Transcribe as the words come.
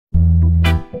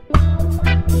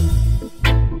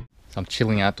So I'm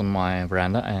chilling out on my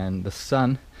veranda and the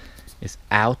sun is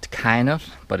out kind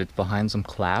of, but it's behind some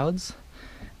clouds.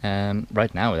 And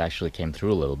right now it actually came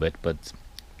through a little bit, but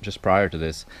just prior to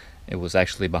this it was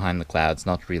actually behind the clouds,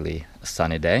 not really a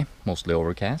sunny day, mostly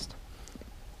overcast.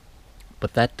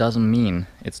 But that doesn't mean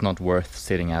it's not worth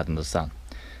sitting out in the sun,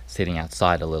 sitting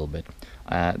outside a little bit.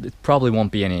 It probably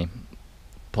won't be any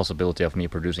possibility of me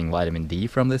producing vitamin D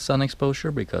from this sun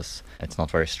exposure because it's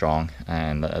not very strong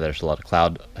and there's a lot of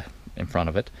cloud in front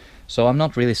of it. So I'm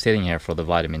not really sitting here for the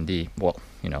vitamin D. Well,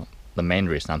 the main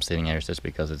reason I'm sitting here is just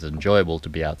because it's enjoyable to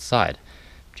be outside,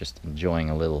 just enjoying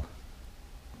a little,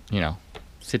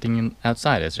 sitting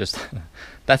outside. It's just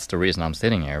that's the reason I'm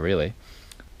sitting here, really.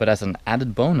 But as an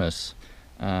added bonus,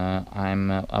 I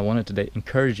wanted to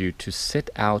encourage you to sit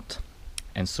out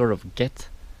and sort of get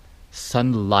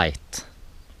sunlight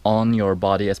on your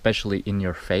body, especially in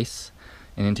your face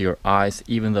and into your eyes,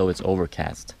 even though it's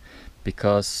overcast,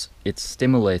 because it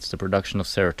stimulates the production of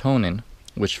serotonin,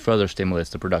 which further stimulates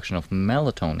the production of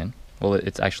melatonin. Well,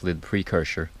 it's actually the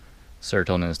precursor.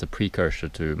 Serotonin is the precursor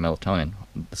to melatonin,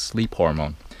 the sleep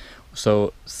hormone.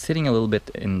 So sitting a little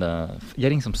bit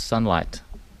getting some sunlight,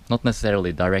 not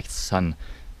necessarily direct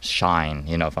sunshine,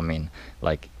 if I mean,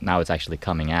 like now it's actually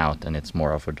coming out and it's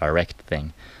more of a direct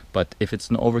thing. But if it's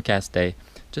an overcast day,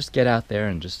 just get out there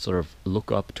and just sort of look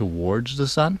up towards the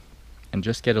sun and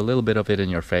just get a little bit of it in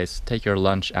your face. Take your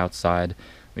lunch outside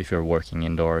if you're working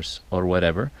indoors or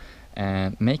whatever,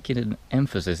 and make it an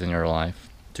emphasis in your life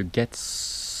to get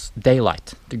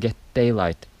daylight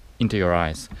into your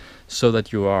eyes so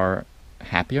that you are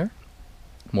happier,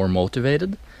 more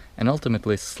motivated, and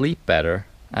ultimately sleep better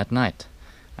at night.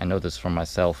 I know this for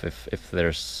myself. If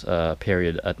there's a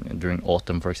period during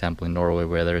autumn, for example, in Norway,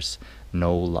 where there's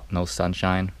no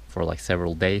sunshine for like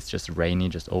several days, just rainy,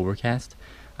 just overcast,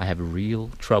 I have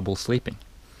real trouble sleeping.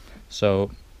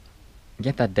 So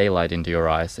get that daylight into your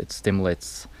eyes. It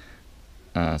stimulates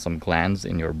some glands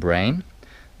in your brain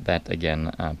that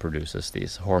again produces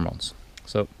these hormones.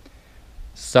 So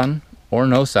sun or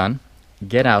no sun,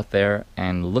 get out there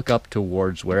and look up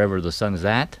towards wherever the sun is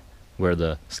at, where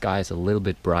the sky is a little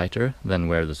bit brighter than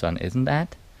where the sun isn't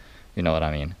at. You know what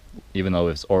I mean? Even though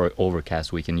it's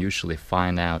overcast, we can usually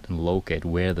find out and locate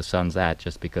where the sun's at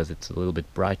just because it's a little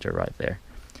bit brighter right there.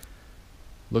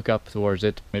 Look up towards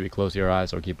it, maybe close your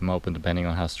eyes or keep them open depending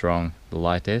on how strong the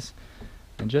light is.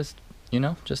 And just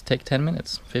take 10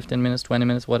 minutes, 15 minutes, 20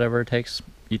 minutes, whatever it takes.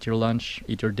 Eat your lunch,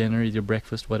 eat your dinner, eat your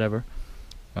breakfast, whatever.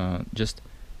 Just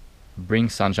bring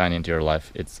sunshine into your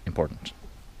life. It's important.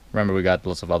 Remember, we got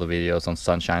lots of other videos on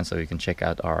sunshine, so you can check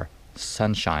out our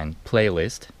sunshine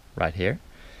playlist right here.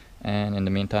 And in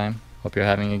the meantime, hope you're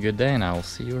having a good day, and I will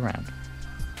see you around.